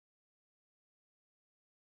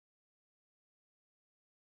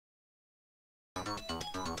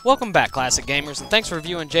Welcome back, Classic Gamers, and thanks for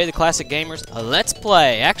reviewing Jay the Classic Gamers. Let's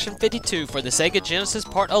play Action 52 for the Sega Genesis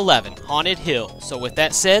Part 11, Haunted Hill. So with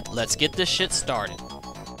that said, let's get this shit started.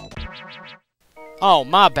 Oh,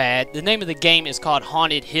 my bad. The name of the game is called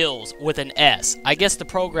Haunted Hills with an S. I guess the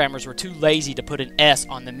programmers were too lazy to put an S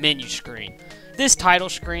on the menu screen. This title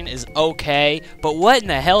screen is okay, but what in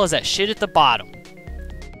the hell is that shit at the bottom?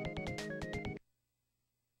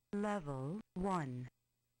 Level 1.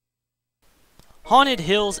 Haunted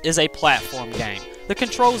Hills is a platform game. The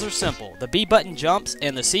controls are simple. The B button jumps,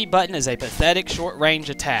 and the C button is a pathetic short-range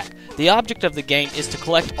attack. The object of the game is to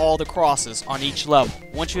collect all the crosses on each level.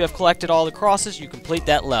 Once you have collected all the crosses, you complete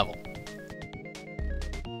that level.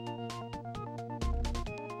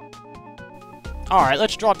 Alright,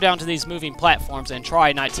 let's drop down to these moving platforms and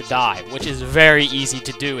try not to die, which is very easy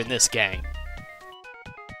to do in this game.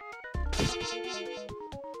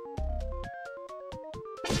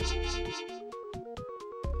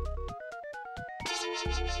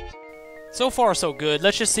 So far, so good.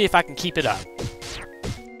 Let's just see if I can keep it up.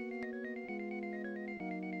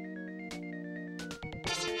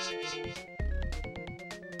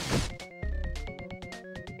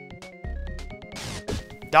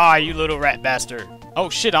 Die, you little rat bastard. Oh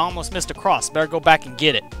shit, I almost missed a cross. Better go back and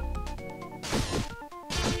get it.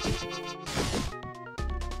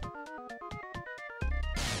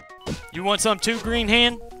 You want some too, Green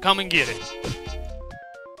Hand? Come and get it.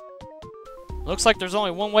 Looks like there's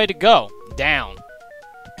only one way to go. Down.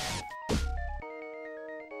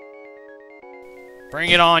 Bring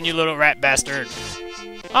it on, you little rat bastard.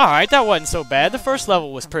 Alright, that wasn't so bad. The first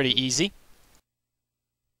level was pretty easy.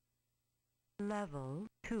 Level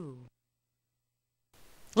 2.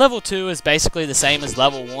 Level 2 is basically the same as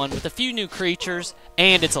level 1 with a few new creatures,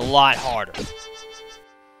 and it's a lot harder.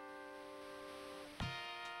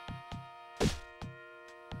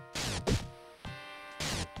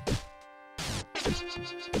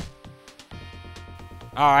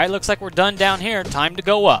 Alright, looks like we're done down here. Time to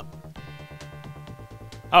go up.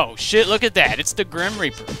 Oh shit, look at that. It's the Grim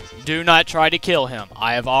Reaper. Do not try to kill him.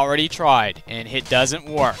 I have already tried, and it doesn't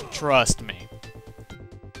work. Trust me.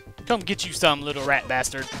 Come get you some, little rat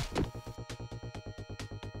bastard.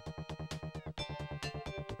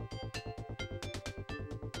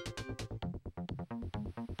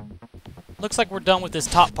 Looks like we're done with this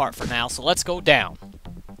top part for now, so let's go down.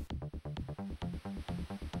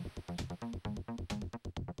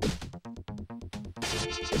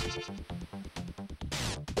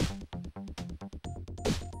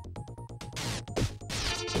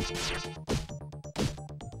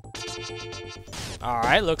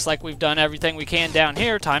 Alright, looks like we've done everything we can down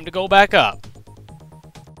here. Time to go back up.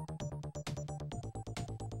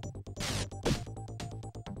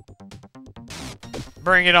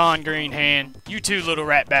 Bring it on, Green Hand. You too, little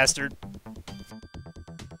rat bastard.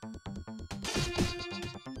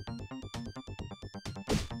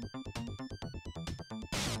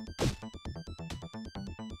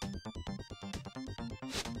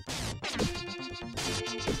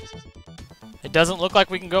 It doesn't look like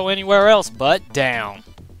we can go anywhere else but down.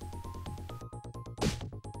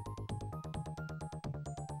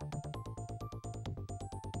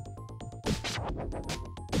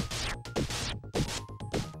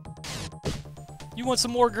 You want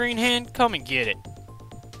some more, Green Hand? Come and get it.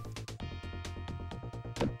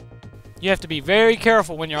 You have to be very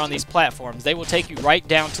careful when you're on these platforms. They will take you right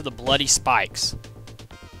down to the bloody spikes.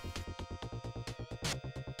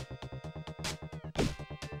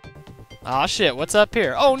 Aw shit, what's up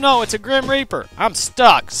here? Oh no, it's a Grim Reaper! I'm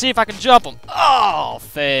stuck! See if I can jump him! Oh,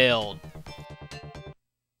 failed!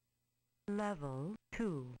 Level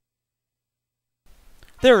 2.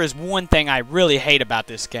 There is one thing I really hate about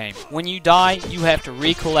this game. When you die, you have to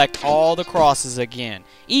recollect all the crosses again.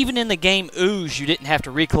 Even in the game Ooze, you didn't have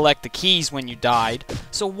to recollect the keys when you died.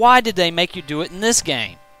 So why did they make you do it in this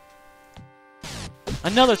game?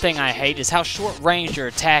 Another thing I hate is how short range your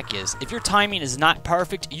attack is. If your timing is not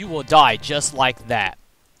perfect, you will die just like that.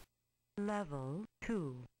 Level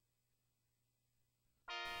 2.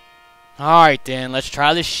 Alright then, let's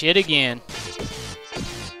try this shit again.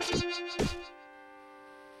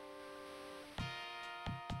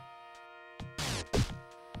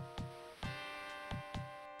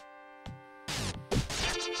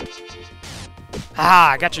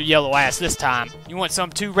 Haha, I got your yellow ass this time. You want some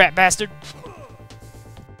too, rat bastard?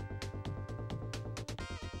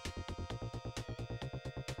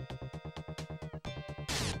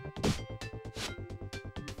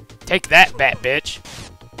 Take that, bat bitch.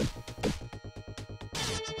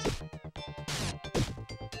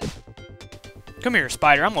 Come here,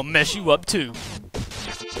 Spider. I'm gonna mess you up too.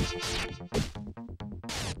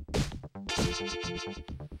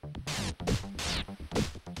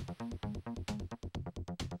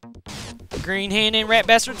 Green Hand and Rat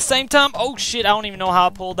Bastard at the same time? Oh shit, I don't even know how I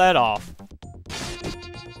pulled that off.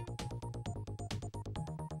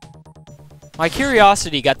 My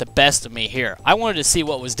curiosity got the best of me here. I wanted to see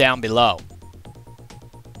what was down below.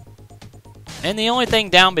 And the only thing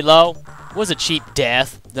down below was a cheap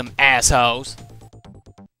death, them assholes.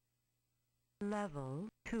 Level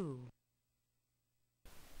 2.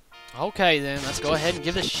 Okay then, let's go ahead and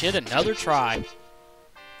give this shit another try.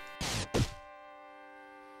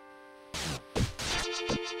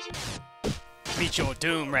 Meet your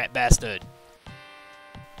doom, Rat Bastard.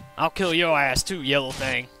 I'll kill your ass too, yellow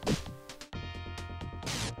thing.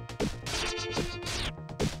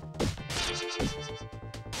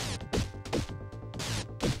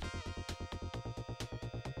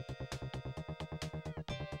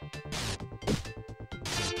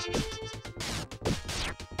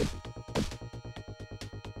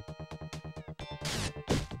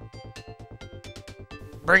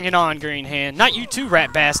 Bring it on, Green Hand. Not you too,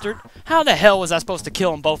 Rat Bastard. How the hell was I supposed to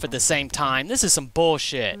kill them both at the same time? This is some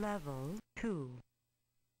bullshit. Level 2.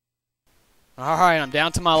 Alright, I'm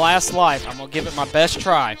down to my last life. I'm gonna give it my best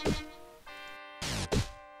try.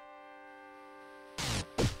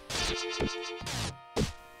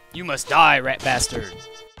 You must die, Rat Bastard.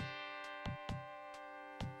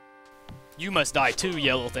 You must die too,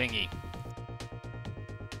 yellow thingy.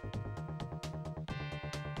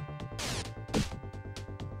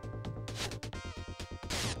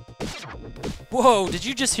 Whoa, did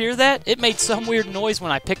you just hear that? It made some weird noise when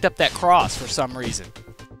I picked up that cross for some reason.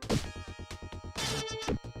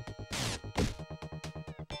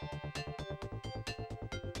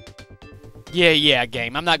 Yeah,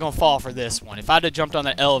 game. I'm not gonna fall for this one. If I'd have jumped on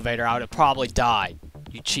that elevator, I would have probably died.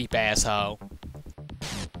 You cheap asshole.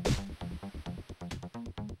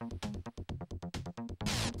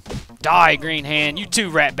 Die, Green Hand. You too,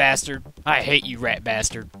 Rat Bastard. I hate you, Rat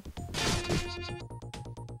Bastard.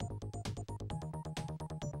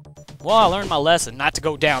 Well, I learned my lesson not to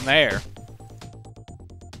go down there.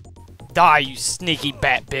 Die, you sneaky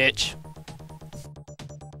bat bitch.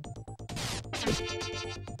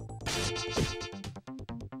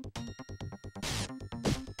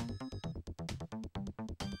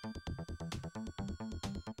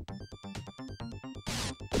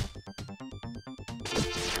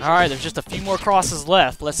 Alright, there's just a few more crosses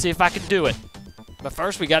left. Let's see if I can do it. But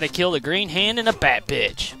first, we gotta kill the Green Hand and a bat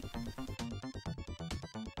bitch.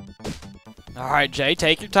 Alright, Jay,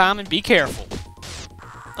 take your time and be careful.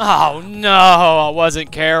 Oh no, I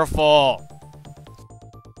wasn't careful.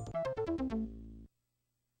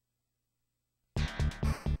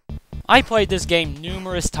 I played this game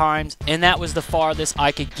numerous times, and that was the farthest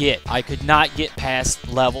I could get. I could not get past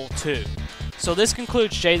level 2. So this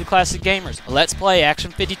concludes Jay the Classic Gamers, Let's Play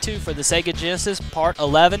Action 52 for the Sega Genesis Part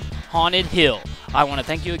 11, Haunted Hill. I want to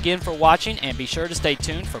thank you again for watching, and be sure to stay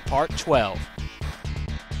tuned for Part 12.